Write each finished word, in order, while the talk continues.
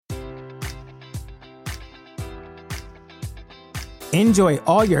Enjoy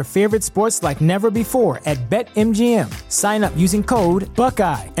all your favorite sports like never before at BetMGM. Sign up using code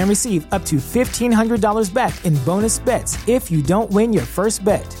Buckeye and receive up to $1,500 back in bonus bets if you don't win your first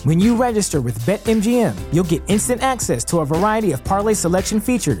bet. When you register with BetMGM, you'll get instant access to a variety of parlay selection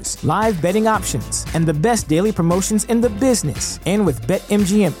features, live betting options, and the best daily promotions in the business. And with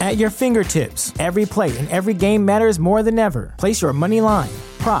BetMGM at your fingertips, every play and every game matters more than ever. Place your money line,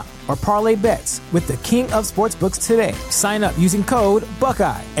 prop, or parlay bets with the king of sportsbooks today. Sign up using code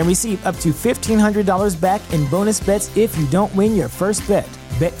Buckeye and receive up to $1,500 back in bonus bets if you don't win your first bet.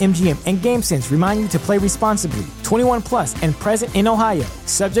 BetMGM and GameSense remind you to play responsibly. 21 plus and present in Ohio,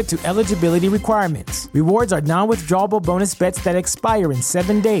 subject to eligibility requirements. Rewards are non-withdrawable bonus bets that expire in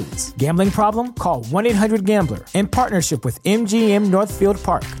 7 days. Gambling problem? Call 1-800-GAMBLER. In partnership with MGM Northfield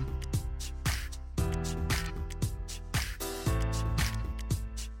Park.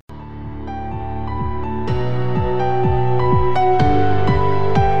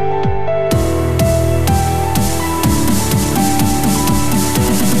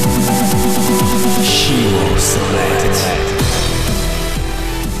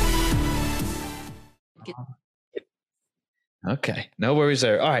 Okay. No worries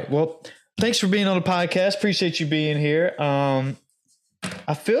there. All right. Well, thanks for being on the podcast. Appreciate you being here.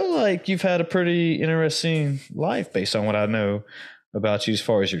 I feel like you've had a pretty interesting life based on what I know about you as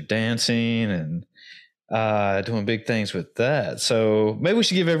far as your dancing and doing big things with that. So maybe we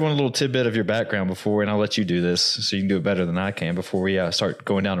should give everyone a little tidbit of your background before, and I'll let you do this so you can do it better than I can before we start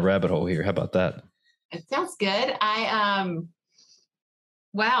going down a rabbit hole here. How about that? It sounds good.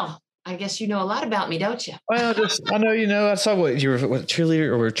 Wow. I guess you know a lot about me, don't you? Well, I know you know. I saw what you were cheerleader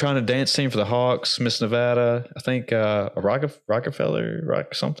or we're trying to dance team for the Hawks, Miss Nevada. I think a Rockefeller,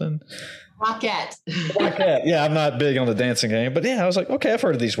 something. Rocket. Yeah, I'm not big on the dancing game, but yeah, I was like, okay, I've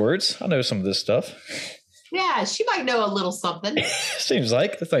heard of these words. I know some of this stuff. Yeah, she might know a little something. Seems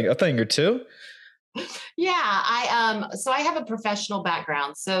like a thing or two. Yeah, so I have a professional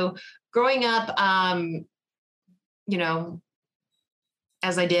background. So growing up,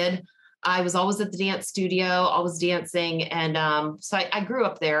 as I did, I was always at the dance studio, always dancing. And so I grew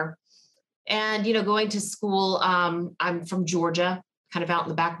up there. And, going to school, I'm from Georgia, kind of out in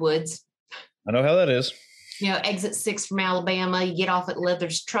the backwoods. I know how that is. Exit 6 from Alabama, you get off at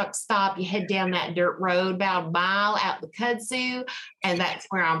Leather's truck stop, you head down that dirt road about a mile out the kudzu, and that's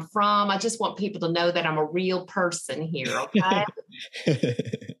where I'm from. I just want people to know that I'm a real person here, okay?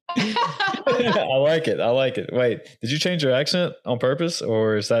 I like it. Wait, did you change your accent on purpose,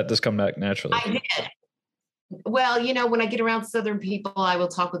 or is that just come back naturally? I did. Well, when I get around Southern people, I will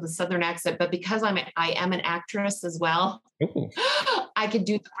talk with a Southern accent, but because I am an actress as well, ooh, I could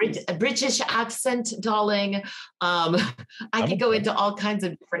do a British accent, darling. I could go into all kinds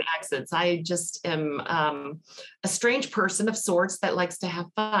of different accents. I just am a strange person of sorts that likes to have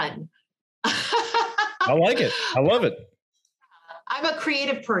fun. I like it. I love it. I'm a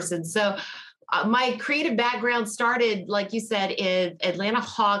creative person. So my creative background started, like you said, in Atlanta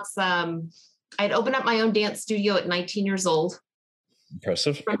Hawks. I'd opened up my own dance studio at 19 years old.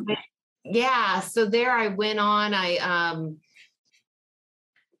 Impressive. Yeah. So there I went on. I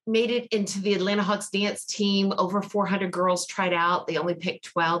made it into the Atlanta Hawks dance team. Over 400 girls tried out. They only picked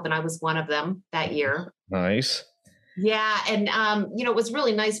 12, and I was one of them that year. Nice. Yeah. And, what was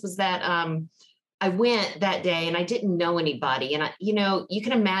really nice was that I went that day and I didn't know anybody. And, you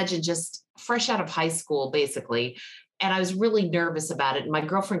can imagine just fresh out of high school, basically. And I was really nervous about it. And my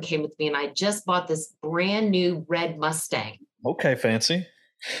girlfriend came with me, and I just bought this brand new red Mustang. Okay, fancy.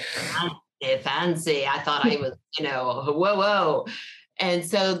 Fancy. I thought I was, whoa. And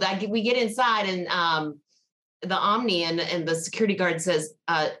so we get inside, and the Omni and the security guard says,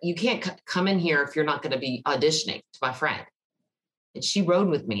 you can't come in here if you're not going to be auditioning, to my friend. And she rode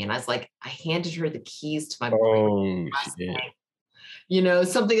with me. And I was like, I handed her the keys to my Mustang.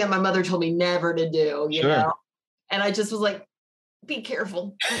 Something that my mother told me never to do, you know? And I just was like, be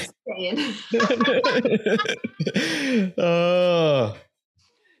careful. Yeah.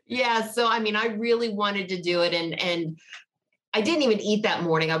 So, I really wanted to do it. And I didn't even eat that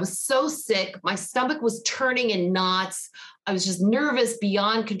morning. I was so sick. My stomach was turning in knots. I was just nervous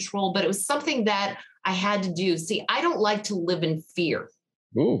beyond control, but it was something that I had to do. See, I don't like to live in fear.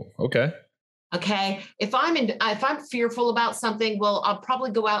 Ooh, okay. Okay. If I'm fearful about something, well, I'll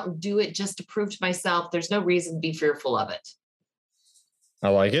probably go out and do it just to prove to myself there's no reason to be fearful of it. I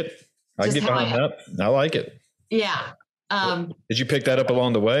like it. I get behind that. I like it. Yeah. Did you pick that up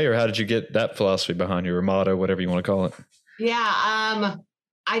along the way, or how did you get that philosophy behind your motto, whatever you want to call it? Yeah.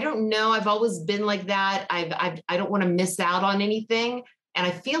 I don't know. I've always been like that. I don't want to miss out on anything. And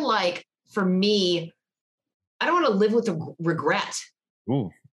I feel like for me, I don't want to live with a regret.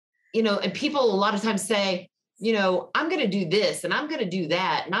 Ooh. You know, and people a lot of times say, you know, I'm going to do this and I'm going to do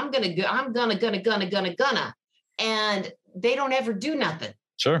that. And I'm going to, and they don't ever do nothing.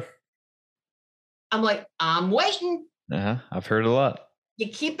 Sure. I'm like, I'm waiting. I've heard a lot. You're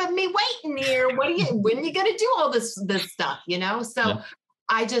keeping me waiting here. When are you going to do all this stuff? You know? So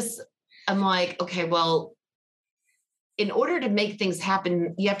I'm like, okay, well, in order to make things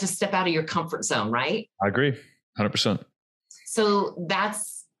happen, you have to step out of your comfort zone, right? I agree. 100%. So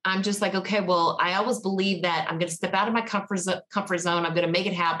I'm just like, okay, well, I always believe that I'm going to step out of my comfort zone. I'm going to make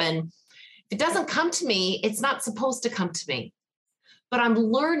it happen. If it doesn't come to me, it's not supposed to come to me. But I'm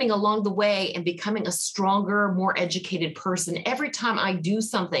learning along the way and becoming a stronger, more educated person every time I do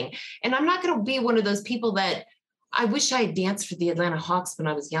something. And I'm not going to be one of those people that I wish I had danced for the Atlanta Hawks when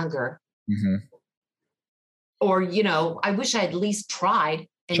I was younger. Mm-hmm. Or, you know, I wish I had at least tried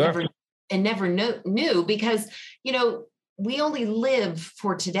and never knew, because, you know, we only live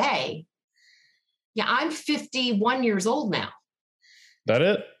for today. Yeah, I'm 51 years old now. That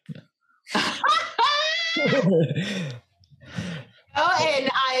it? And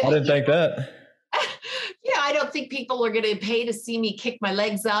I didn't think that. Yeah, I don't think people are going to pay to see me kick my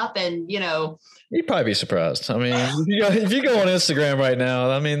legs up, and, you know. You'd probably be surprised. I mean, if you go on Instagram right now,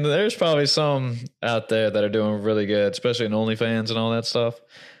 I mean, there's probably some out there that are doing really good, especially in OnlyFans and all that stuff.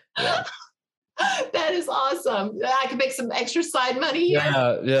 Yeah. That is awesome. I can make some extra side money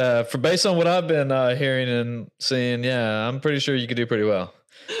here. Yeah. Based on what I've been hearing and seeing, I'm pretty sure you could do pretty well.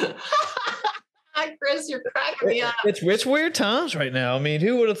 Hi, Chris, you're cracking me up. It's weird times right now. I mean,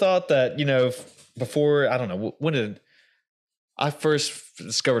 who would have thought that, you know, before, I don't know, when did I first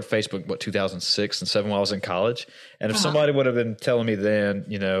discovered Facebook, 2006 and 2007 while I was in college. And if somebody would have been telling me then,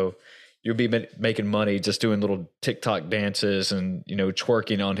 you know, you'll be making money just doing little TikTok dances and, you know,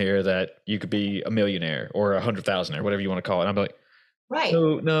 twerking on here, that you could be a millionaire or 100,000 or whatever you want to call it. And I'm like, right.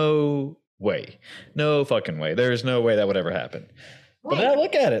 No way. No fucking way. There's no way that would ever happen. Right. But now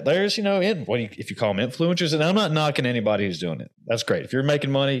look at it. There's, you know, if you call them influencers, and I'm not knocking anybody who's doing it. That's great. If you're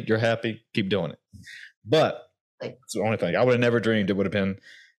making money, you're happy, keep doing it. But it's the only thing. I would have never dreamed it would have been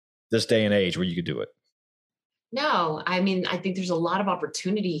this day and age where you could do it. No, I mean, I think there's a lot of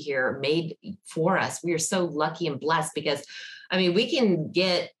opportunity here made for us. We are so lucky and blessed because, I mean, we can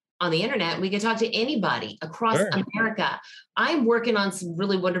get on the internet, we can talk to anybody across America. I'm working on some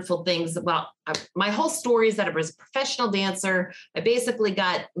really wonderful things. Well, my whole story is that I was a professional dancer. I basically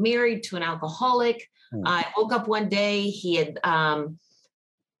got married to an alcoholic. I woke up one day, he had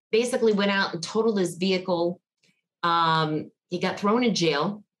basically went out and totaled his vehicle. He got thrown in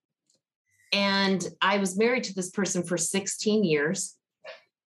jail. And I was married to this person for 16 years.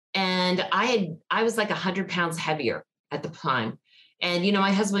 And I was like 100 pounds heavier at the time. And, you know,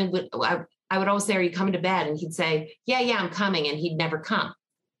 my husband I would always say, are you coming to bed? And he'd say, yeah, I'm coming. And he'd never come.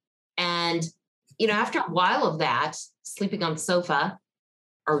 And, you know, after a while of that, sleeping on the sofa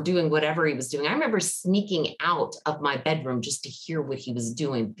or doing whatever he was doing, I remember sneaking out of my bedroom just to hear what he was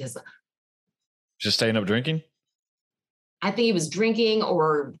doing, because just staying up drinking. I think he was drinking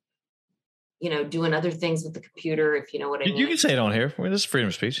or, you know, doing other things with the computer, if you know what I mean. You can say it on here. This is freedom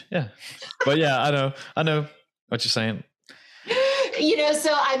of speech. Yeah. But yeah, I know what you're saying. You know, so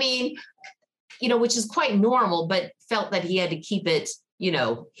I mean, you know, which is quite normal, but felt that he had to keep it, you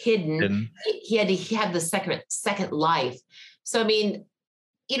know, hidden. He had to have the second life. So, I mean,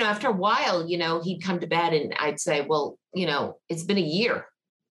 you know, after a while, you know, he'd come to bed and I'd say, well, you know, it's been a year,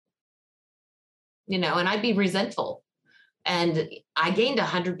 you know, and I'd be resentful. And I gained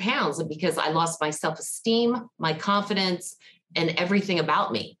 100 pounds because I lost my self-esteem, my confidence, and everything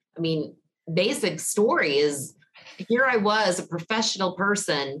about me. I mean, basic story is here I was, a professional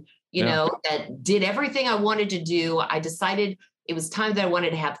person, you know, that did everything I wanted to do. I decided it was time that I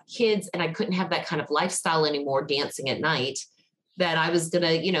wanted to have kids, and I couldn't have that kind of lifestyle anymore, dancing at night, that I was going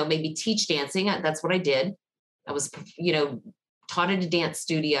to, you know, maybe teach dancing. That's what I did. I was, you know, taught at a dance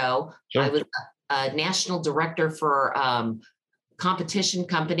studio. Sure. I was a national director for competition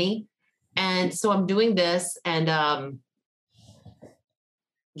company. And so I'm doing this and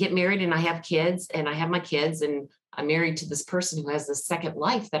get married, and I have kids, and I have my kids, and I'm married to this person who has this second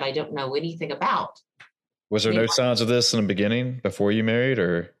life that I don't know anything about. Was there no signs of this in the beginning before you married,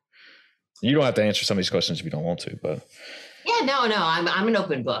 or you don't have to answer some of these questions if you don't want to, but. Yeah, no, I'm an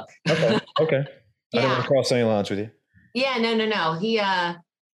open book. Okay. I don't want to cross any lines with you. Yeah, no.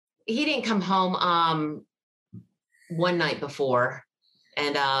 He didn't come home one night before,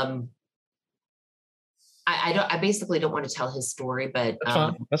 and I basically don't want to tell his story, but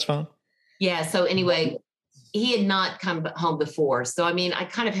that's fine. Yeah. So anyway, he had not come home before, so I mean, I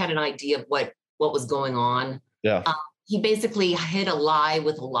kind of had an idea of what was going on. Yeah. He basically hid a lie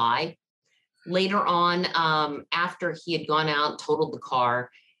with a lie. Later on, after he had gone out and totaled the car,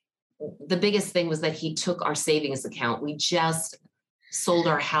 the biggest thing was that he took our savings account. We just sold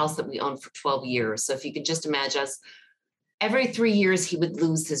our house that we owned for 12 years. So if you could just imagine us, every 3 years, he would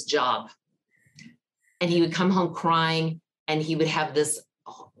lose his job. And he would come home crying, and he would have this,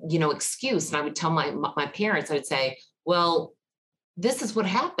 excuse. And I would tell my parents, I would say, well, this is what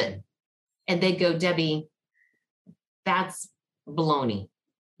happened. And they'd go, Debbie, that's baloney,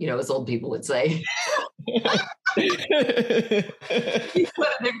 as old people would say. Their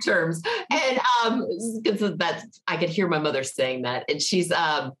terms. And because I could hear my mother saying that. And she's,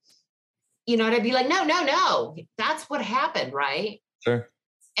 and I'd be like, no, that's what happened, right? Sure.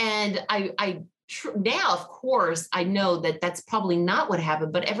 And now, of course, I know that that's probably not what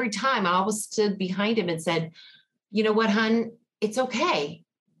happened, but every time I always stood behind him and said, you know what, hon, it's okay.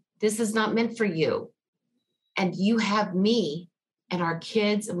 This is not meant for you. And you have me and our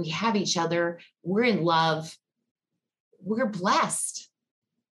kids, and we have each other. We're in love. We're blessed,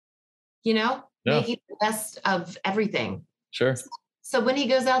 making the best of everything. Sure. So when he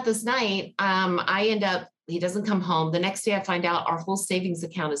goes out this night, he doesn't come home. The next day I find out our whole savings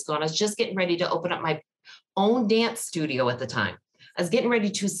account is gone. I was just getting ready to open up my own dance studio at the time. I was getting ready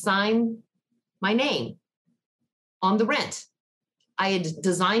to sign my name on the rent. I had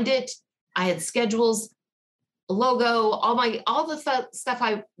designed it. I had schedules, a logo, all the stuff.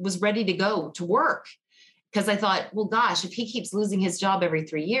 I was ready to go to work because I thought, well, gosh, if he keeps losing his job every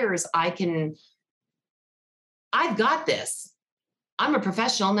 3 years, I've got this. I'm a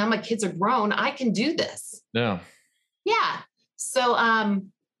professional. Now my kids are grown. I can do this. Yeah. Yeah. So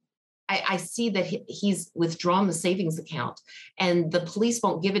I see that he's withdrawn the savings account, and the police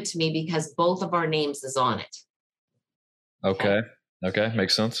won't give it to me because both of our names is on it. Okay.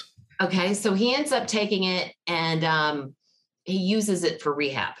 Makes sense. Okay. So he ends up taking it, and he uses it for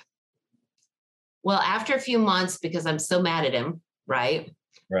rehab. Well, after a few months, because I'm so mad at him, right?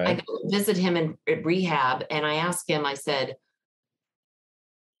 I go visit him at rehab, and I asked him, I said,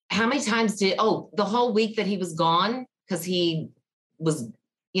 how many times the whole week that he was gone, because he was,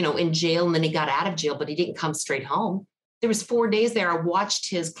 in jail, and then he got out of jail, but he didn't come straight home. There was 4 days there. I watched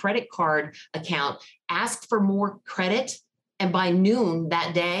his credit card account, asked for more credit. And by noon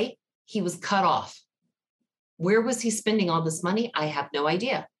that day, he was cut off. Where was he spending all this money? I have no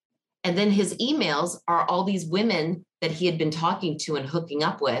idea. And then his emails are all these women that he had been talking to and hooking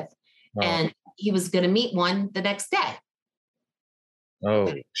up with. Oh. And he was going to meet one the next day.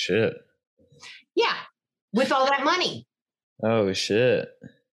 Oh, shit. Yeah. With all that money. Oh, shit.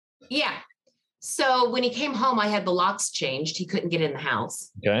 Yeah. So when he came home, I had the locks changed. He couldn't get in the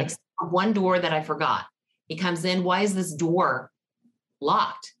house. Okay. Except for one door that I forgot. He comes in. Why is this door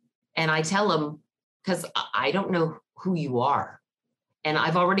locked? And I tell him, because I don't know who you are. And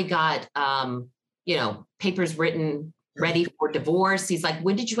I've already got, papers written, ready for divorce. He's like,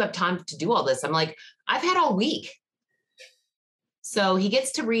 when did you have time to do all this? I'm like, I've had all week. So he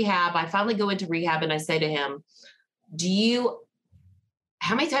gets to rehab. I finally go into rehab, and I say to him,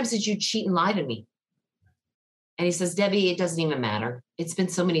 how many times did you cheat and lie to me? And he says, Debbie, it doesn't even matter. It's been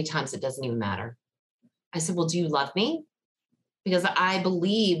so many times, it doesn't even matter. I said, well, do you love me? Because I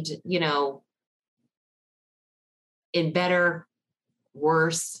believed, in better,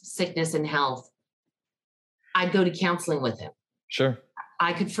 worse, sickness and health, I'd go to counseling with him. Sure.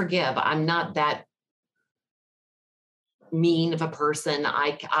 I could forgive. I'm not that mean of a person.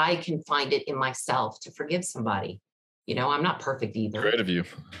 I can find it in myself to forgive somebody. I'm not perfect either. Great of you.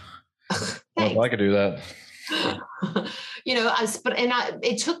 Well, I could do that.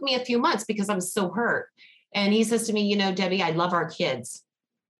 It took me a few months because I was so hurt. And he says to me, Debbie, I love our kids.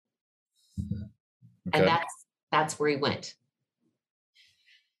 Okay. And that's where he went.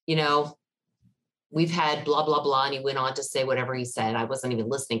 We've had blah, blah, blah. And he went on to say whatever he said. I wasn't even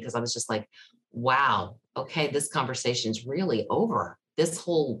listening because I was just like, wow, okay, this conversation's really over. This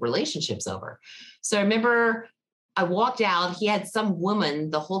whole relationship's over. So I remember I walked out. He had some woman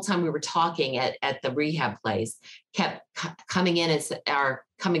the whole time we were talking at the rehab place kept coming in or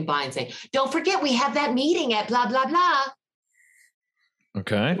coming by and saying, don't forget, we have that meeting at blah, blah, blah.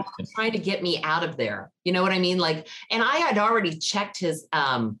 Okay. Trying to get me out of there. You know what I mean? Like, and I had already checked his,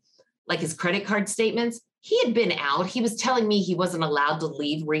 his credit card statements. He had been out. He was telling me he wasn't allowed to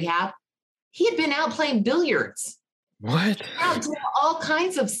leave rehab. He had been out playing billiards. What? Out doing all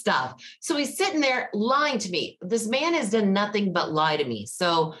kinds of stuff. So he's sitting there lying to me. This man has done nothing but lie to me.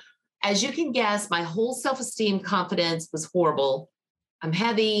 So as you can guess, my whole self-esteem, confidence was horrible. I'm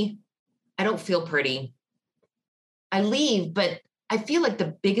heavy. I don't feel pretty. I leave, but I feel like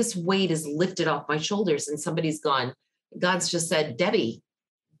the biggest weight is lifted off my shoulders and somebody's gone, God's just said, Debbie,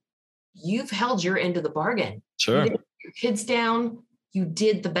 you've held your end of the bargain. Sure. You didn't put your kids down. You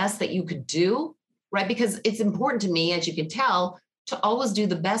did the best that you could do, right? Because it's important to me, as you can tell, to always do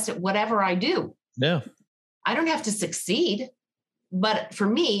the best at whatever I do. Yeah. I don't have to succeed, but for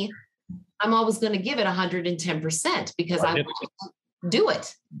me, I'm always going to give it 110% because I want to do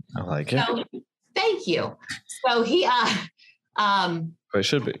it. I like it. So, thank you. So it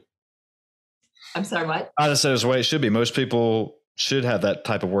should be. I'm sorry, what? I just said it's the way it should be. Most people should have that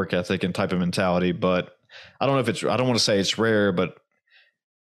type of work ethic and type of mentality, but I don't know if I don't want to say it's rare, but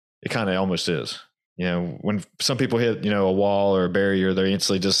it kind of almost is. You know, when some people hit, a wall or a barrier, they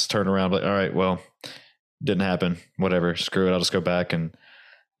instantly just turn around like, all right, well, didn't happen, whatever, screw it. I'll just go back and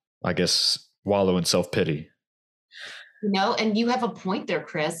I guess wallow in self-pity. And you have a point there,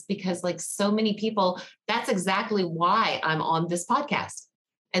 Chris, because like so many people, that's exactly why I'm on this podcast.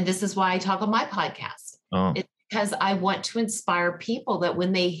 And this is why I talk on my podcast. Oh. It's because I want to inspire people that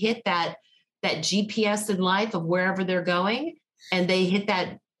when they hit that GPS in life of wherever they're going and they hit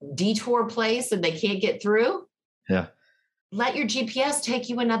that detour place and they can't get through. Yeah. Let your GPS take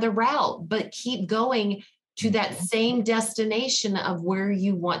you another route, but keep going to that same destination of where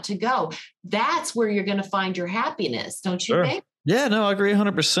you want to go. That's where you're going to find your happiness. Don't you think? Yeah, no, I agree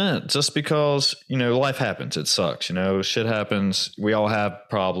 100%. Just because, life happens. It sucks. Shit happens. We all have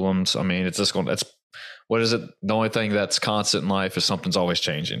problems. I mean, what is it? The only thing that's constant in life is something's always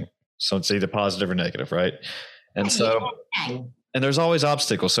changing. So it's either positive or negative, right? And and there's always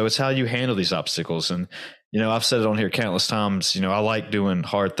obstacles. So it's how you handle these obstacles. And, I've said it on here countless times, I like doing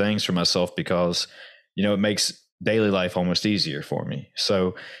hard things for myself because, it makes daily life almost easier for me.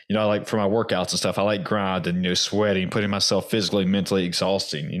 So, I like for my workouts and stuff, I like grinding, sweating, putting myself physically, mentally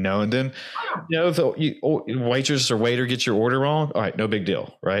exhausting, and then, if the waitress or waiter gets your order wrong, all right, no big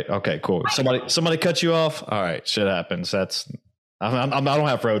deal. Right. Okay, cool. Somebody cut you off. All right. Shit happens. I don't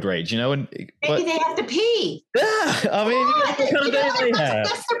have road rage, Maybe they have to pee. Yeah. I mean, what kind of day they have?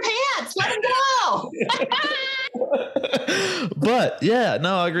 That's their pants. Let them go. But yeah,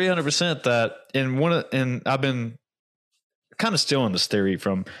 no, I agree 100% that and I've been kind of stealing this theory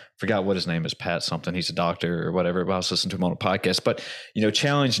from, forgot what his name is, Pat something. He's a doctor or whatever, but I was listening to him on a podcast. But,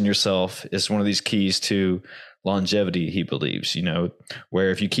 challenging yourself is one of these keys to longevity, he believes,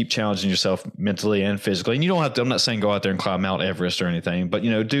 where if you keep challenging yourself mentally and physically, and you don't have to, I'm not saying go out there and climb Mount Everest or anything, but,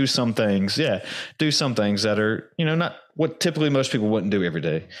 do some things that are, not what typically most people wouldn't do every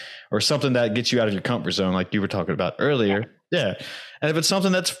day, or something that gets you out of your comfort zone, like you were talking about earlier. Yeah. And if it's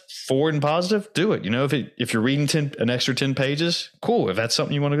something that's forward and positive, do it. If you're reading an extra 10 pages, cool. If that's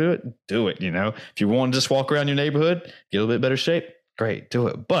something you want to do it. If you want to just walk around your neighborhood, get a little bit better shape, great, do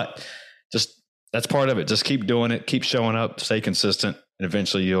it. But that's part of it. Just keep doing it, keep showing up, stay consistent, and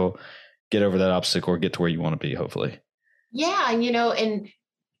eventually you'll get over that obstacle or get to where you want to be, hopefully. Yeah. And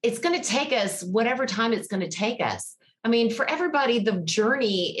it's going to take us whatever time it's going to take us. I mean, for everybody, the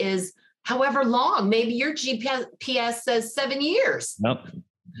journey is however long. Maybe your GPS says 7 years. Nope.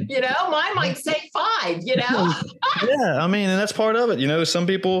 Mine might say 5, Yeah, I mean, and that's part of it. Some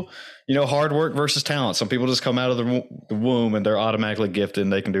people, hard work versus talent. Some people just come out of the womb and they're automatically gifted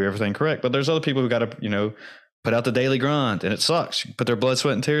and they can do everything correct. But there's other people who got to, put out the daily grind, and it sucks. Put their blood,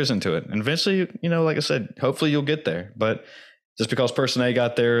 sweat, and tears into it. And eventually, like I said, hopefully you'll get there. But just because person A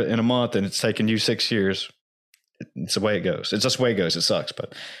got there in a month and it's taken you 6 years, it's the way it goes. It's just the way it goes. It sucks.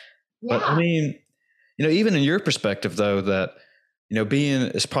 But I mean, even in your perspective though, that, being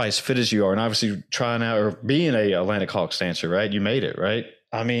as probably as fit as you are and obviously trying out or being a Atlantic Hawks dancer, right? You made it, right?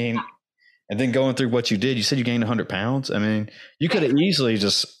 I mean, and then going through what you did, you said you gained 100 pounds. I mean, you could have easily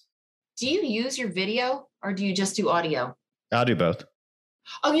just. Do you use your video or do you just do audio? I'll do both.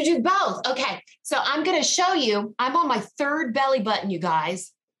 Oh, you do both. Okay. So I'm going to show you, I'm on my 3rd belly button, you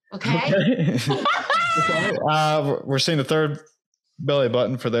guys. Okay. We're seeing the 3rd belly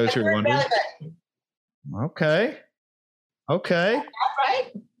button for those who are wondering. Okay. All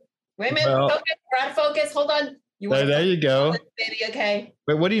right. Wait a minute. Well, focus. We're out of focus. Hold on. There you go. Baby, okay.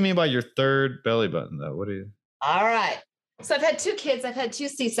 But what do you mean by your 3rd belly button, though? What do you? All right. So I've had 2 kids. I've had 2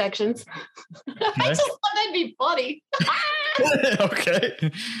 C-sections. Okay. I just thought that'd be funny. Okay.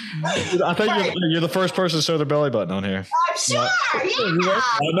 I think you're the first person to show their belly button on here. I'm sure. Yeah.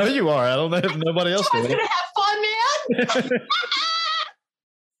 I know you are. I don't know if nobody else does. Going to have fun, man.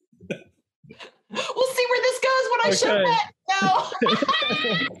 We'll see where this goes when I show that. No.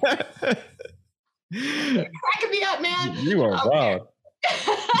 You're cracking me up, man. You are wild.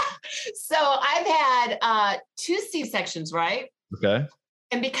 So I've had 2 C-sections, right? Okay.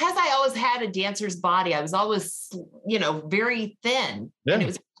 And because I always had a dancer's body, I was always, very thin. Yeah. And it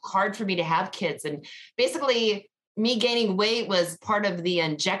was hard for me to have kids. And basically me gaining weight was part of the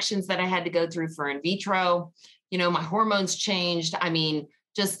injections that I had to go through for in vitro. My hormones changed. I mean,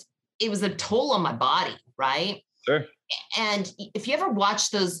 just, it was a toll on my body. Right. Sure. And if you ever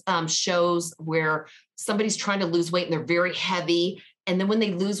watch those shows where somebody's trying to lose weight and they're very heavy, and then when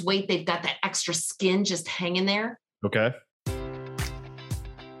they lose weight, they've got that extra skin just hanging there. Okay.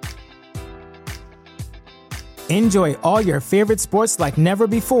 Enjoy all your favorite sports like never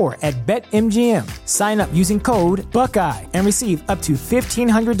before at BetMGM. Sign up using code Buckeye and receive up to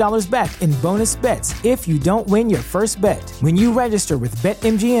 $1,500 back in bonus bets if you don't win your first bet. When you register with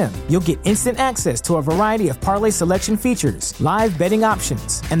BetMGM, you'll get instant access to a variety of parlay selection features, live betting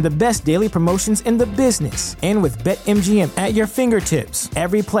options, and the best daily promotions in the business. And with BetMGM at your fingertips,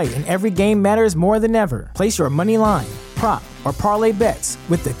 every play and every game matters more than ever. Place your money line, prop, or parlay bets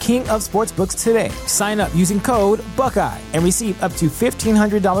with the king of sportsbooks today. Sign up using code Buckeye and receive up to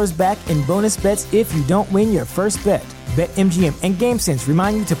 $1,500 back in bonus bets if you don't win your first bet. BetMGM and GameSense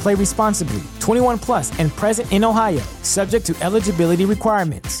remind you to play responsibly. 21 plus and present in Ohio, subject to eligibility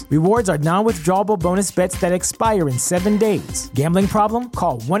requirements. Rewards are non-withdrawable bonus bets that expire in 7 days. Gambling problem?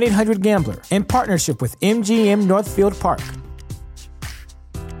 Call 1-800-GAMBLER. In partnership with MGM Northfield Park.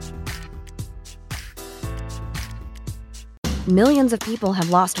 Millions of people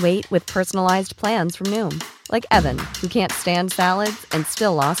have lost weight with personalized plans from Noom. Like Evan, who can't stand salads and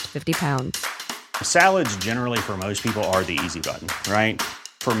still lost 50 pounds. Salads generally for most people are the easy button, right?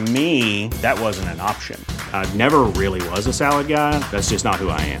 For me, that wasn't an option. I never really was a salad guy. That's just not who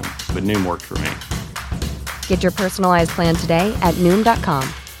I am. But Noom worked for me. Get your personalized plan today at Noom.com.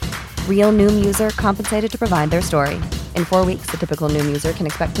 Real Noom user compensated to provide their story. In 4 weeks, the typical Noom user can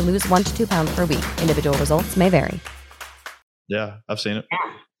expect to lose 1 to 2 pounds per week. Individual results may vary. Yeah, I've seen it.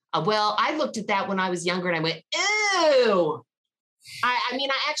 Well, I looked at that when I was younger and I went, ew. I mean,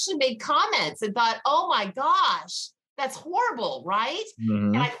 I actually made comments and thought, oh my gosh, that's horrible, right?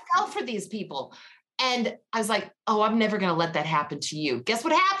 Mm-hmm. And I felt for these people. And I was like, oh, I'm never going to let that happen to you. Guess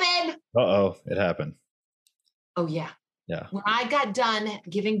what happened? Uh-oh, it happened. Oh, yeah. Yeah. When I got done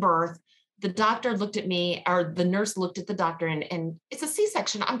giving birth, the doctor looked at me, or the nurse looked at the doctor, and it's a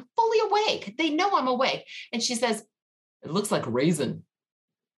C-section. I'm fully awake. They know I'm awake. And she says, it looks like a raisin.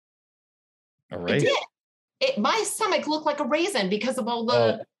 A raisin? It did. My stomach looked like a raisin because of all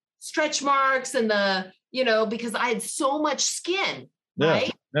the stretch marks and because I had so much skin,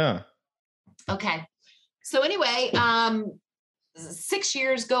 right? Yeah. Okay. So anyway, 6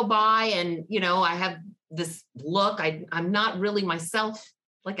 years go by and, I have this look. I'm not really myself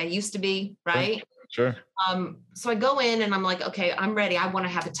like I used to be, right? Sure. So I go in and I'm like, okay, I'm ready. I want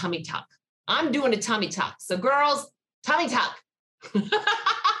to have a tummy tuck. I'm doing a tummy tuck. So girls, tummy tuck.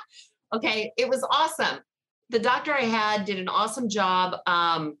 Okay. It was awesome. The doctor I had did an awesome job.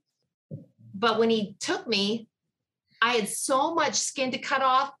 But when he took me, I had so much skin to cut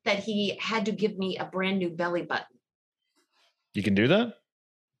off that he had to give me a brand new belly button. You can do that?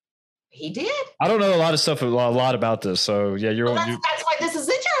 He did. I don't know a lot about this. So yeah, that's why this is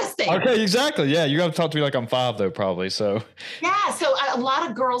interesting. Okay, exactly. Yeah. You got to talk to me like I'm 5 though, probably. So yeah. So a lot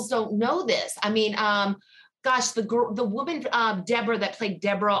of girls don't know this. I mean, gosh, the woman, Deborah, that played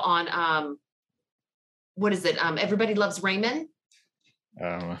Deborah on, what is it? Everybody Loves Raymond. I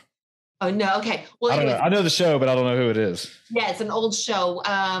don't know. Oh no. Okay. Well, I don't know. I know the show, but I don't know who it is. Yeah. It's an old show.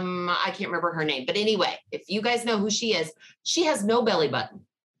 I can't remember her name, but anyway, if you guys know who she is, she has no belly button.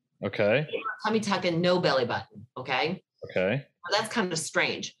 Okay. Tummy tuck and no belly button. Okay. Okay. Well, that's kind of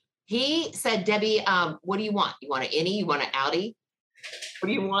strange. He said, Debbie, what do you want? You want an innie? You want an outie? What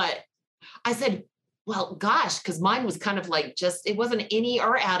do you want? I said, well, gosh, because mine was kind of like it wasn't an innie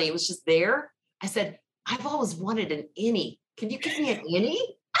or outie. It was just there. I said, I've always wanted an innie. Can you give me an innie?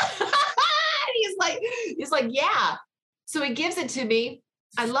 He's like, yeah. So he gives it to me.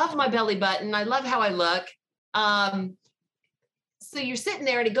 I love my belly button. I love how I look. So you're sitting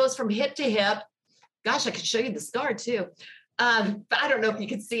there and it goes from hip to hip. Gosh, I could show you the scar too. But I don't know if you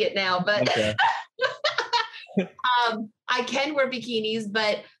can see it now, but okay. I can wear bikinis,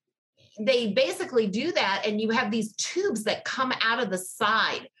 but they basically do that. And you have these tubes that come out of the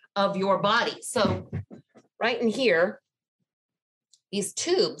side of your body. So right in here, these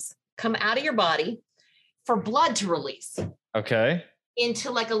tubes come out of your body for blood to release. Okay.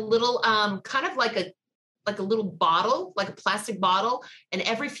 Into like a little, kind of like a little bottle, like a plastic bottle. And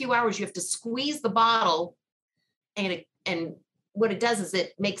every few hours you have to squeeze the bottle and what it does is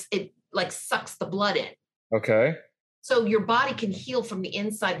it makes it like sucks the blood in. Okay. So your body can heal from the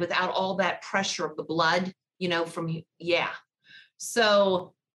inside without all that pressure of the blood,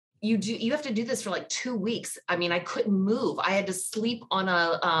 So you have to do this for like 2 weeks. I mean, I couldn't move. I had to sleep on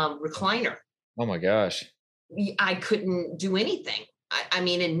a recliner. Oh my gosh. I couldn't do anything. I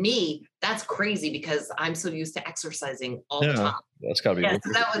mean, in me, that's crazy because I'm so used to exercising all the time. That's gotta be. Yeah,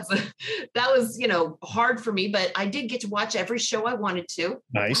 so that was, hard for me, but I did get to watch every show I wanted to.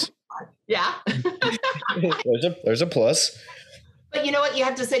 Nice. Yeah. there's a plus. But you know what? You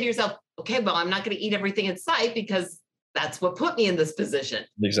have to say to yourself, okay, well, I'm not going to eat everything in sight because that's what put me in this position.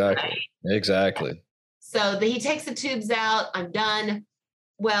 Exactly. Right? Exactly. So he takes the tubes out. I'm done.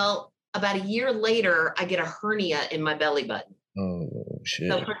 Well, about a year later, I get a hernia in my belly button. Oh,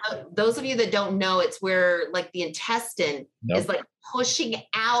 shit. So for those of you that don't know, it's where like the intestine is like pushing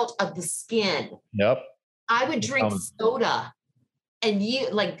out of the skin. Yep. I would drink soda and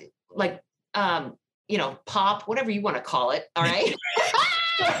pop, whatever you want to call it. All right.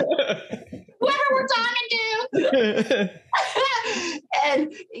 Whoever we're talking to.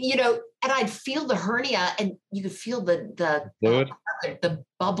 And I'd feel the hernia and you could feel the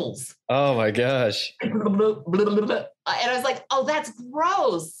bubbles. Oh my gosh. And I was like, oh, that's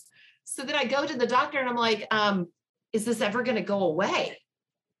gross. So then I go to the doctor and I'm like, is this ever going to go away?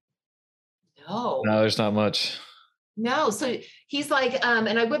 No, there's not much. No. So he's like,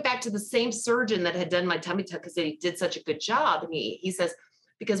 and I went back to the same surgeon that had done my tummy tuck because he did such a good job. And he says,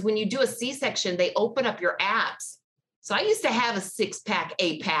 because when you do a C-section, they open up your abs. So I used to have a 6-pack,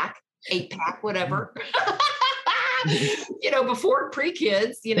 8-pack, whatever, before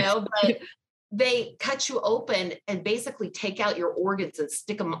pre-kids, but they cut you open and basically take out your organs and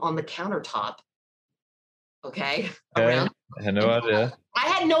stick them on the countertop. Okay. I had no idea. I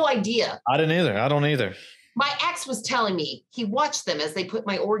had no idea. I didn't either. I don't either. My ex was telling me he watched them as they put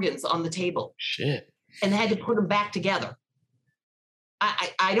my organs on the table. Shit. And had to put them back together.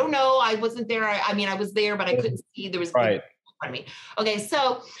 I don't know. I wasn't there. I was there, but I couldn't see. There was right. In front of me. Okay.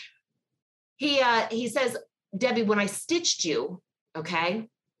 So he says, Debbie, when I stitched you, okay,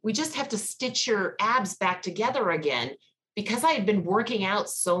 we just have to stitch your abs back together again. Because I had been working out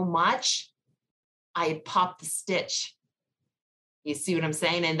so much, I had popped the stitch. You see what I'm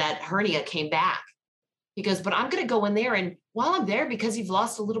saying? And that hernia came back. He goes, but I'm going to go in there. And while I'm there, because you've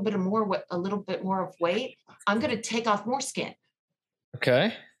lost a little bit more of weight, I'm going to take off more skin. Okay.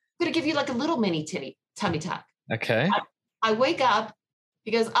 I'm going to give you like a little mini tummy tuck. Okay. I wake up.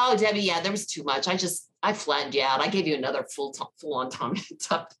 He goes, oh, Debbie, yeah, there was too much. I flattened you out. I gave you another full-on tummy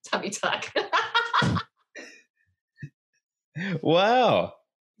tuck. Wow.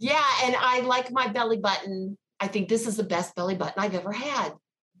 Yeah. And I like my belly button. I think this is the best belly button I've ever had.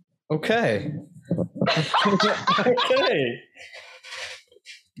 Okay. Okay.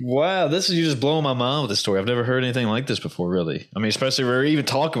 Wow, you just blowing my mind with this story. I've never heard anything like this before, really. I mean, especially we're even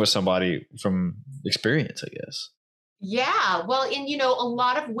talking with somebody from experience, I guess. Yeah, well, and a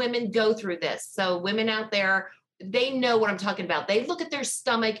lot of women go through this. So women out there, they know what I'm talking about. They look at their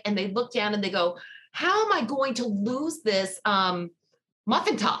stomach and they look down and they go, how am I going to lose this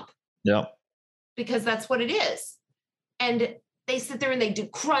muffin top? Yeah. Because that's what it is. And they sit there and they do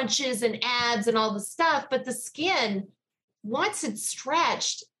crunches and abs and all the stuff, but the skin, once it's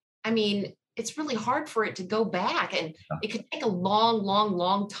stretched, I mean, it's really hard for it to go back, and it could take a long, long,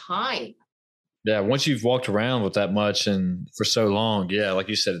 long time. Yeah, once you've walked around with that much and for so long, yeah, like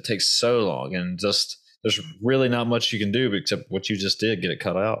you said, it takes so long, and just there's really not much you can do except what you just did, get it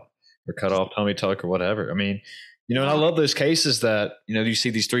cut out or cut off tummy tuck or whatever. I mean, and I love those cases that, you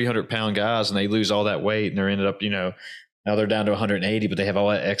see these 300-pound guys and they lose all that weight and they're ended up, now they're down to 180, but they have all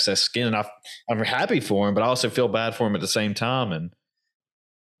that excess skin. And I'm happy for them, but I also feel bad for them at the same time.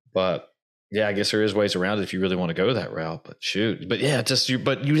 But yeah, I guess there is ways around it if you really want to go that route. But shoot, but yeah,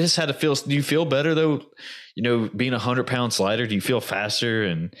 you just had to feel. Do you feel better though? Being 100 pounds lighter, do you feel faster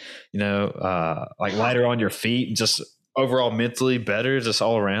and like lighter on your feet and just overall mentally better, just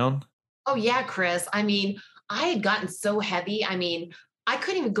all around? Oh yeah, Chris. I mean, I had gotten so heavy. I mean, I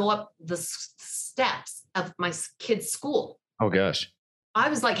couldn't even go up the steps of my kid's school. Oh gosh. I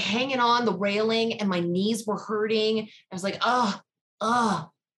was like hanging on the railing and my knees were hurting. I was like,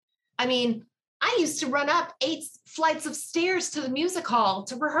 I mean, I used to run up 8 flights of stairs to the music hall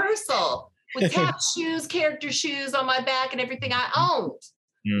to rehearsal with tap shoes, character shoes on my back and everything I owned.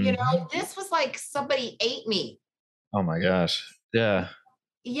 Mm-hmm. This was like somebody ate me. Oh my gosh. Yeah.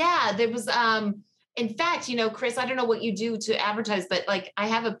 Yeah. There was, in fact, Chris, I don't know what you do to advertise, but like I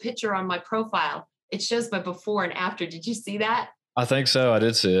have a picture on my profile. It shows my before and after. Did you see that? I think so. I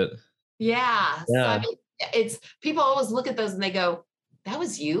did see it. Yeah. So, I mean, it's people always look at those and they go, that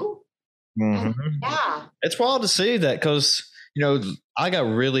was you? Mm-hmm. Yeah. It's wild to see that because, I got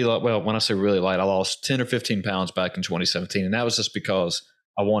really light. Well, when I say really light, I lost 10 or 15 pounds back in 2017. And that was just because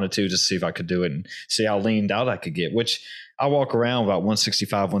I wanted to just see if I could do it and see how leaned out I could get, which I walk around about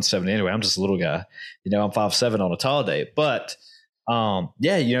 165, 170 anyway. I'm just a little guy. I'm 5'7" on a tall day. But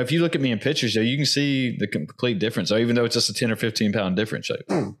if you look at me in pictures, you can see the complete difference. So even though it's just a 10 or 15 pound difference,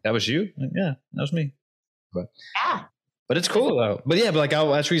 that was you? Like, yeah, that was me. But it's cool though. But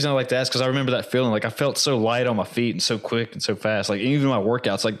that's the reason I like to ask, because I remember that feeling. Like I felt so light on my feet and so quick and so fast. Like even my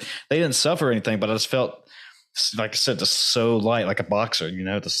workouts, like they didn't suffer or anything, but I just felt, like I said, just so light, like a boxer.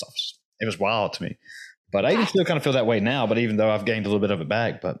 It was wild to me. But I even still kind of feel that way now. But even though I've gained a little bit of it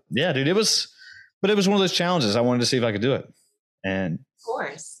back, but yeah, dude, it was one of those challenges. I wanted to see if I could do it, and of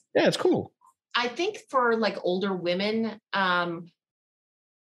course, yeah, it's cool. I think for like older women,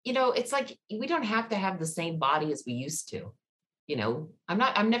 it's like we don't have to have the same body as we used to.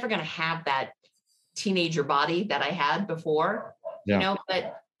 I'm never going to have that teenager body that I had before,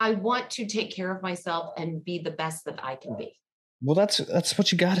 but I want to take care of myself and be the best that I can be. Well, that's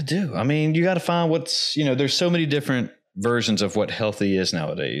what you got to do. I mean, you got to find what's, there's so many different versions of what healthy is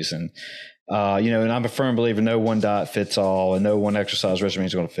nowadays. And, and I'm a firm believer, no one diet fits all and no one exercise regimen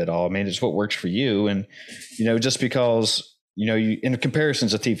is going to fit all. I mean, it's what works for you. And, just because, in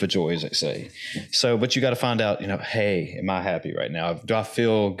comparison's a thief of joy, as they say. So, but you got to find out, hey, am I happy right now? Do I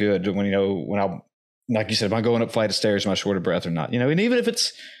feel good when I, like you said, am I going up flight of stairs, am I short of breath or not? And even if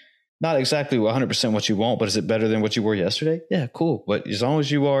it's not exactly 100% what you want, but is it better than what you were yesterday? Yeah, cool. But as long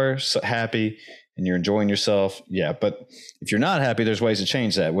as you are happy and you're enjoying yourself, yeah. But if you're not happy, there's ways to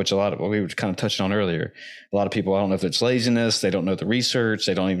change that, which we were kind of touching on earlier. A lot of people, I don't know if it's laziness, they don't know the research,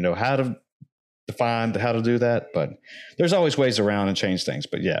 they don't even know how to define how to do that. But there's always ways around and change things.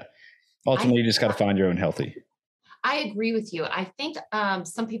 But yeah, ultimately, you just got to find your own healthy. I agree with you. I think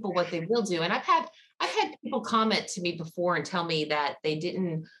some people, what they will do, and I've had people comment to me before and tell me that they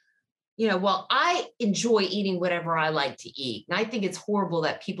didn't. Well, I enjoy eating whatever I like to eat. And I think it's horrible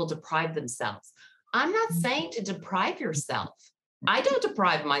that people deprive themselves. I'm not saying to deprive yourself. I don't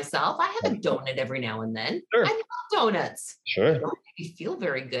deprive myself. I have a donut every now and then. Sure. I love donuts. Sure. They don't make me feel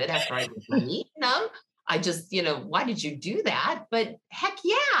very good after I eat them. I just, why did you do that? But heck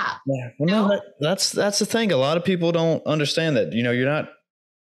yeah. Yeah. Well, no, that's the thing. A lot of people don't understand that, you're not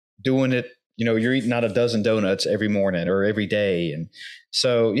doing it. You're eating out a dozen donuts every morning or every day. And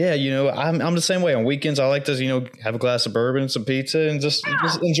so, yeah, I'm the same way. On weekends, I like to, have a glass of bourbon and some pizza and just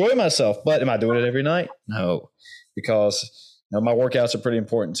enjoy myself. But am I doing it every night? No, because, my workouts are pretty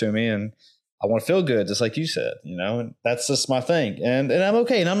important to me and I want to feel good, just like you said, and that's just my thing. And I'm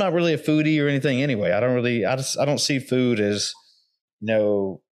okay. And I'm not really a foodie or anything anyway. I don't see food as,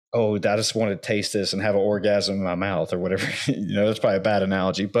 oh, I just want to taste this and have an orgasm in my mouth or whatever. That's probably a bad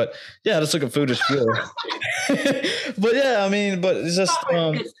analogy, but yeah, I just look at food as fuel. But yeah, but it's just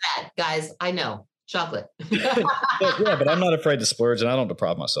guys. I know chocolate. but I'm not afraid to splurge, and I don't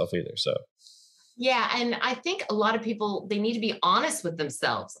deprive myself either. So yeah, and I think a lot of people, they need to be honest with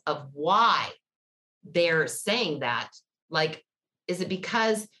themselves of why they're saying that. Like, is it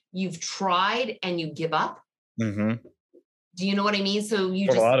because you've tried and you give up? Mm-hmm. Do you know what I mean? So a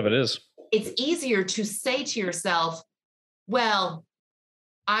lot of it is. It's easier to say to yourself, well,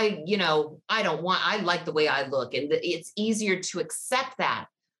 I like the way I look. And it's easier to accept that.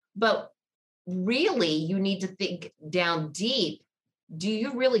 But really, you need to think down deep. Do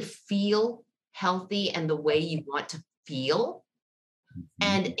you really feel healthy and the way you want to feel? Mm-hmm.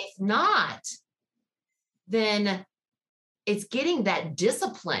 And if not, then it's getting that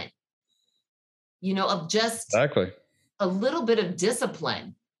discipline, of just exactly a little bit of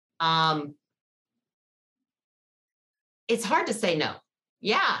discipline. It's hard to say no.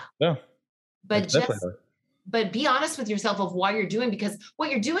 Yeah. But but be honest with yourself of why you're doing, because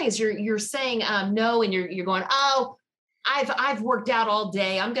what you're doing is you're saying no, and you're going, oh, I've worked out all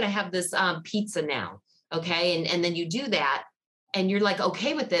day. I'm going to have this pizza now. Okay. And then you do that and you're like,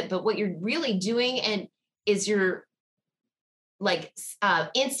 okay with it. But what you're really doing is you're like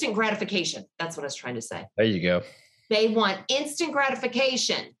instant gratification. That's what I was trying to say. There you go. They want instant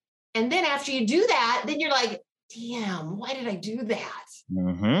gratification. And then after you do that, then you're like, damn, why did I do that?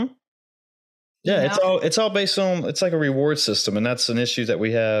 Mm-hmm. Yeah, it's all based on, it's like a reward system. And that's an issue that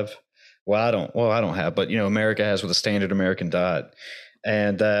we have. I don't have, but America has with a standard American diet,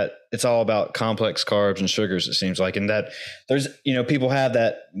 and that it's all about complex carbs and sugars, it seems like. And that there's, people have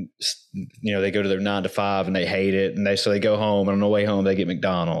that, they go to their 9 to 5 and they hate it. And so they go home, and on the way home, they get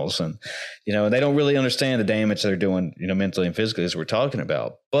McDonald's, and, and they don't really understand the damage they're doing, mentally and physically, as we're talking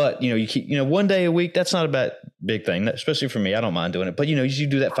about. But, you keep, one day a week, that's not a big thing, especially for me. I don't mind doing it, but you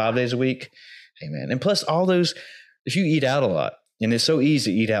do that 5 days a week. Hey man. And plus all those if you eat out a lot, and it's so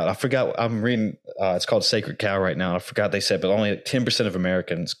easy to eat out. I forgot, I'm reading, it's called Sacred Cow right now. I forgot they said, but only 10% of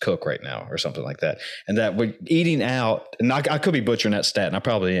Americans cook right now or something like that. And that we're eating out, and I could be butchering that stat, and I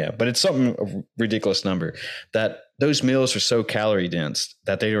probably am, but it's something a ridiculous number, that those meals are so calorie dense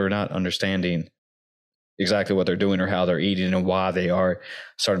that they are not understanding exactly what they're doing or how they're eating and why they are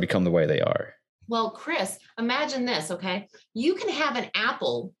starting to become the way they are. Well, Chris, imagine this, okay? You can have an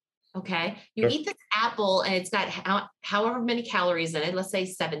apple, okay? You Sure. eat this apple and it's got however many calories in it, let's say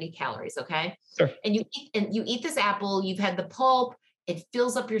 70 calories, okay? Sure. And you eat this apple, you've had the pulp, it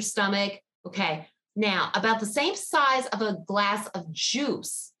fills up your stomach, okay? Now, about the same size of a glass of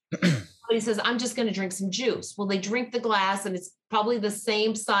juice. Somebody says, I'm just going to drink some juice. Well, they drink the glass and it's probably the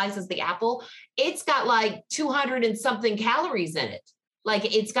same size as the apple. It's got like 200 and something calories in it.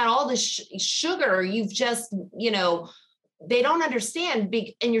 Like it's got all this sugar. You've just, they don't understand,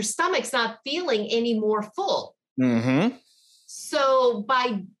 and your stomach's not feeling any more full. Mm-hmm. So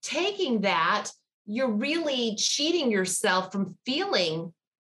by taking that, you're really cheating yourself from feeling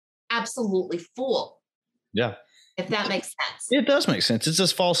absolutely full. Yeah. If that makes sense. It does make sense. It's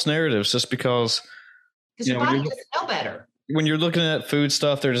just false narratives just because your body doesn't know better. When you're looking at food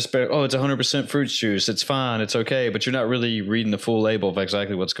stuff, they're just, oh, it's 100% fruit juice. It's fine. It's okay. But you're not really reading the full label of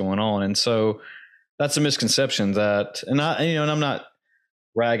exactly what's going on. And so that's a misconception that, and I'm not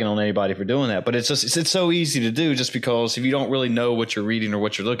ragging on anybody for doing that, but it's so easy to do just because if you don't really know what you're reading or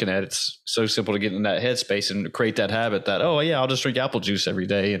what you're looking at, it's so simple to get in that headspace and create that habit that, oh yeah, I'll just drink apple juice every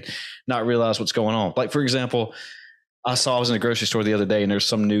day and not realize what's going on. Like, for example, I was in a grocery store the other day and there's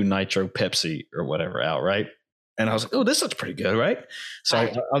some new Nitro Pepsi or whatever out, right? And I was like, oh, this looks pretty good, right? So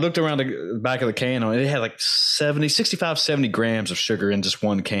I looked around the back of the can and it had like 70 grams of sugar in just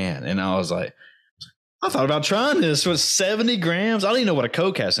one can. And I was like, I thought about trying this with 70 grams. I don't even know what a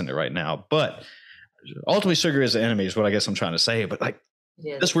Coke has in it right now, but ultimately sugar is the enemy is what I guess I'm trying to say. But like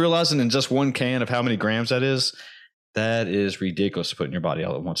just realizing in just one can of how many grams that is ridiculous to put in your body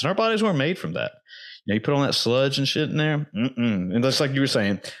all at once. And our bodies weren't made from that. You put on that sludge and shit in there. And just like you were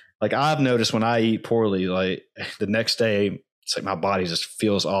saying, like I've noticed when I eat poorly, like the next day, it's like my body just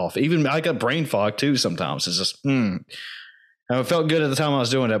feels off. Even I got brain fog too sometimes. It's just, and it felt good at the time I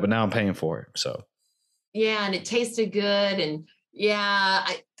was doing that, but now I'm paying for it. So. Yeah. And it tasted good. And yeah,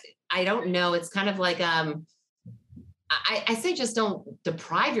 I don't know. It's kind of like, I say just don't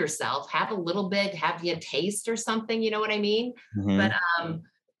deprive yourself. Have a little bit, have you a taste or something, you know what I mean? Mm-hmm. But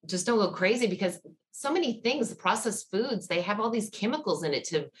just don't go crazy because so many things, the processed foods, they have all these chemicals in it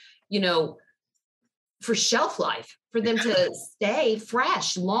to, for shelf life, for them to stay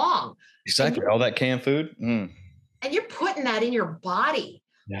fresh, long. Exactly. All that canned food. Mm. And you're putting that in your body.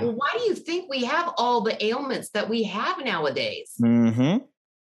 Yeah. Well, why do you think we have all the ailments that we have nowadays? Mm-hmm.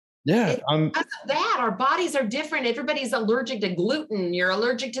 Yeah. Because of that, our bodies are different. Everybody's allergic to gluten. You're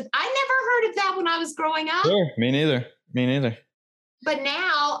allergic to, I never heard of that when I was growing up. Sure. Me neither. But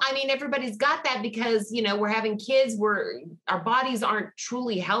now, I mean, everybody's got that because, we're having kids where our bodies aren't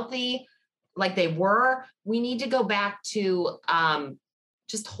truly healthy like they were. We need to go back to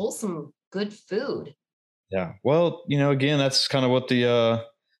just wholesome, good food. Yeah. Well, again, that's kind of what the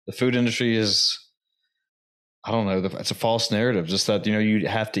food industry is. I don't know. It's a false narrative, just that, you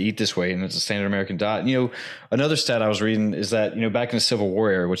have to eat this way and it's a standard American diet. Another stat I was reading is that, back in the Civil War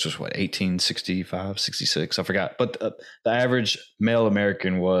era, which was 1865, 66, I forgot. But the average male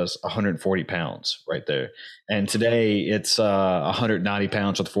American was 140 pounds right there. And today it's 190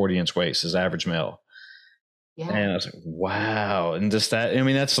 pounds with 40-inch waist is average male. Yeah. And I was like, wow. And just that,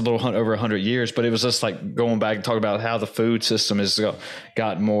 that's a little over 100 years, but it was just like going back and talking about how the food system has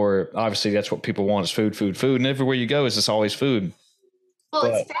gotten more, obviously that's what people want is food. And everywhere you go is just always food. Well,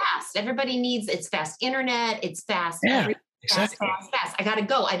 it's fast. Everybody needs, it's fast internet. It's fast. Yeah, exactly. Fast. I got to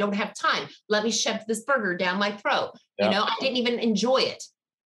go. I don't have time. Let me shove this burger down my throat. Yeah. I didn't even enjoy it.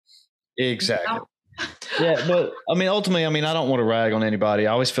 Exactly. Yeah, but ultimately, I don't want to rag on anybody.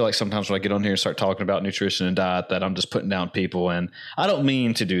 I always feel like sometimes when I get on here and start talking about nutrition and diet that I'm just putting down people, and I don't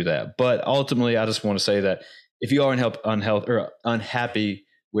mean to do that. But ultimately, I just want to say that if you are unhappy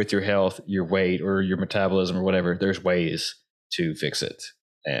with your health, your weight, or your metabolism, or whatever, there's ways to fix it.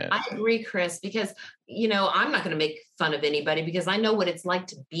 And I agree, Chris, because I'm not going to make fun of anybody because I know what it's like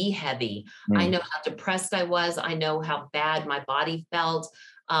to be heavy. I know how depressed I was. I know how bad my body felt.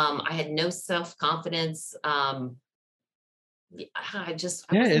 I had no self-confidence. I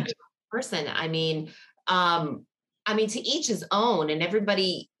wasn't a person. To each his own, and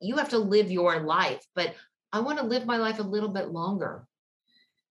everybody, you have to live your life, but I want to live my life a little bit longer.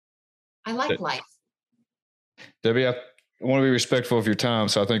 I like life. Debbie, I want to be respectful of your time,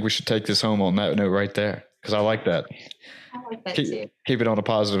 so I think we should take this home on that note right there. because I like that. I like that too. Keep it on a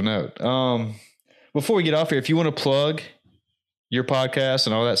positive note. Before we get off here, if you want to plug your podcast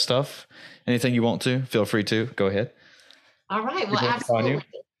and all that stuff, anything you want to, feel free to go ahead. All right. Well, absolutely.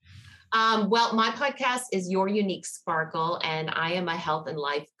 Well, my podcast is Your Unique Sparkle, and I am a health and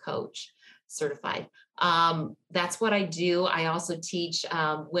life coach certified. That's what I do. I also teach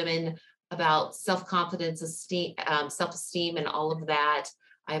women about self-confidence, self-esteem, and all of that.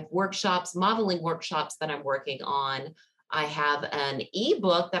 I have workshops, modeling workshops that I'm working on. I have an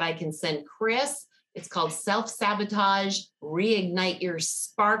ebook that I can send Chris. It's called Self-Sabotage, Reignite Your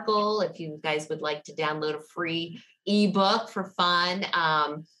Sparkle. If you guys would like to download a free ebook for fun,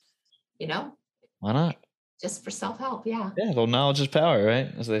 why not? Just for self-help. Yeah. Yeah. Well, knowledge is power,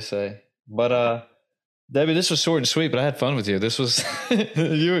 right? As they say. But, Debbie, this was short and sweet, but I had fun with you. This was,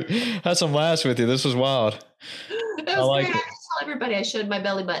 you had some laughs with you. This was wild. It was great. I can tell everybody I showed my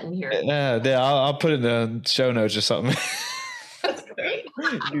belly button here. Yeah. I'll put it in the show notes or something. That's great.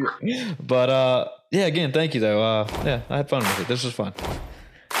 But, again, thank you though. I had fun with it. This was fun.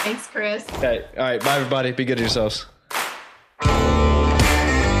 Thanks, Chris. Okay. All right. Bye, everybody. Be good to yourselves.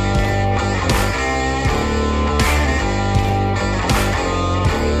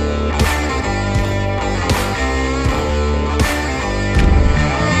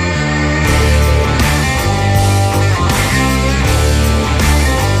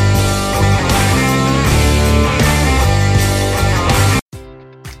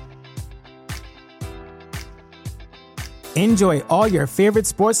 Enjoy all your favorite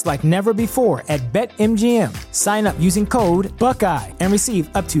sports like never before at BetMGM. Sign up using code Buckeye and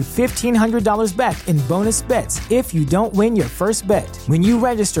receive up to $1,500 back in bonus bets if you don't win your first bet. When you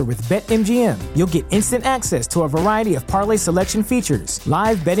register with BetMGM, you'll get instant access to a variety of parlay selection features,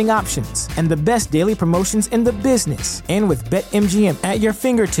 live betting options, and the best daily promotions in the business. And with BetMGM at your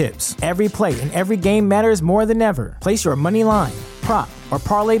fingertips, every play and every game matters more than ever. Place your money line, prop, or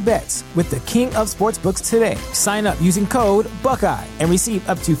parlay bets with the king of sportsbooks today. Sign up using code Buckeye and receive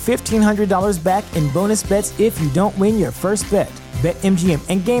up to $1,500 back in bonus bets if you don't win your first bet. BetMGM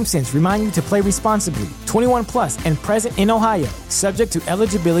and GameSense remind you to play responsibly. 21 plus and present in Ohio, subject to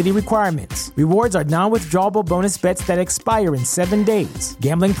eligibility requirements. Rewards are non-withdrawable bonus bets that expire in 7 days.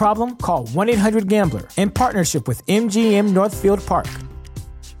 Gambling problem? Call 1-800-GAMBLER in partnership with MGM Northfield Park.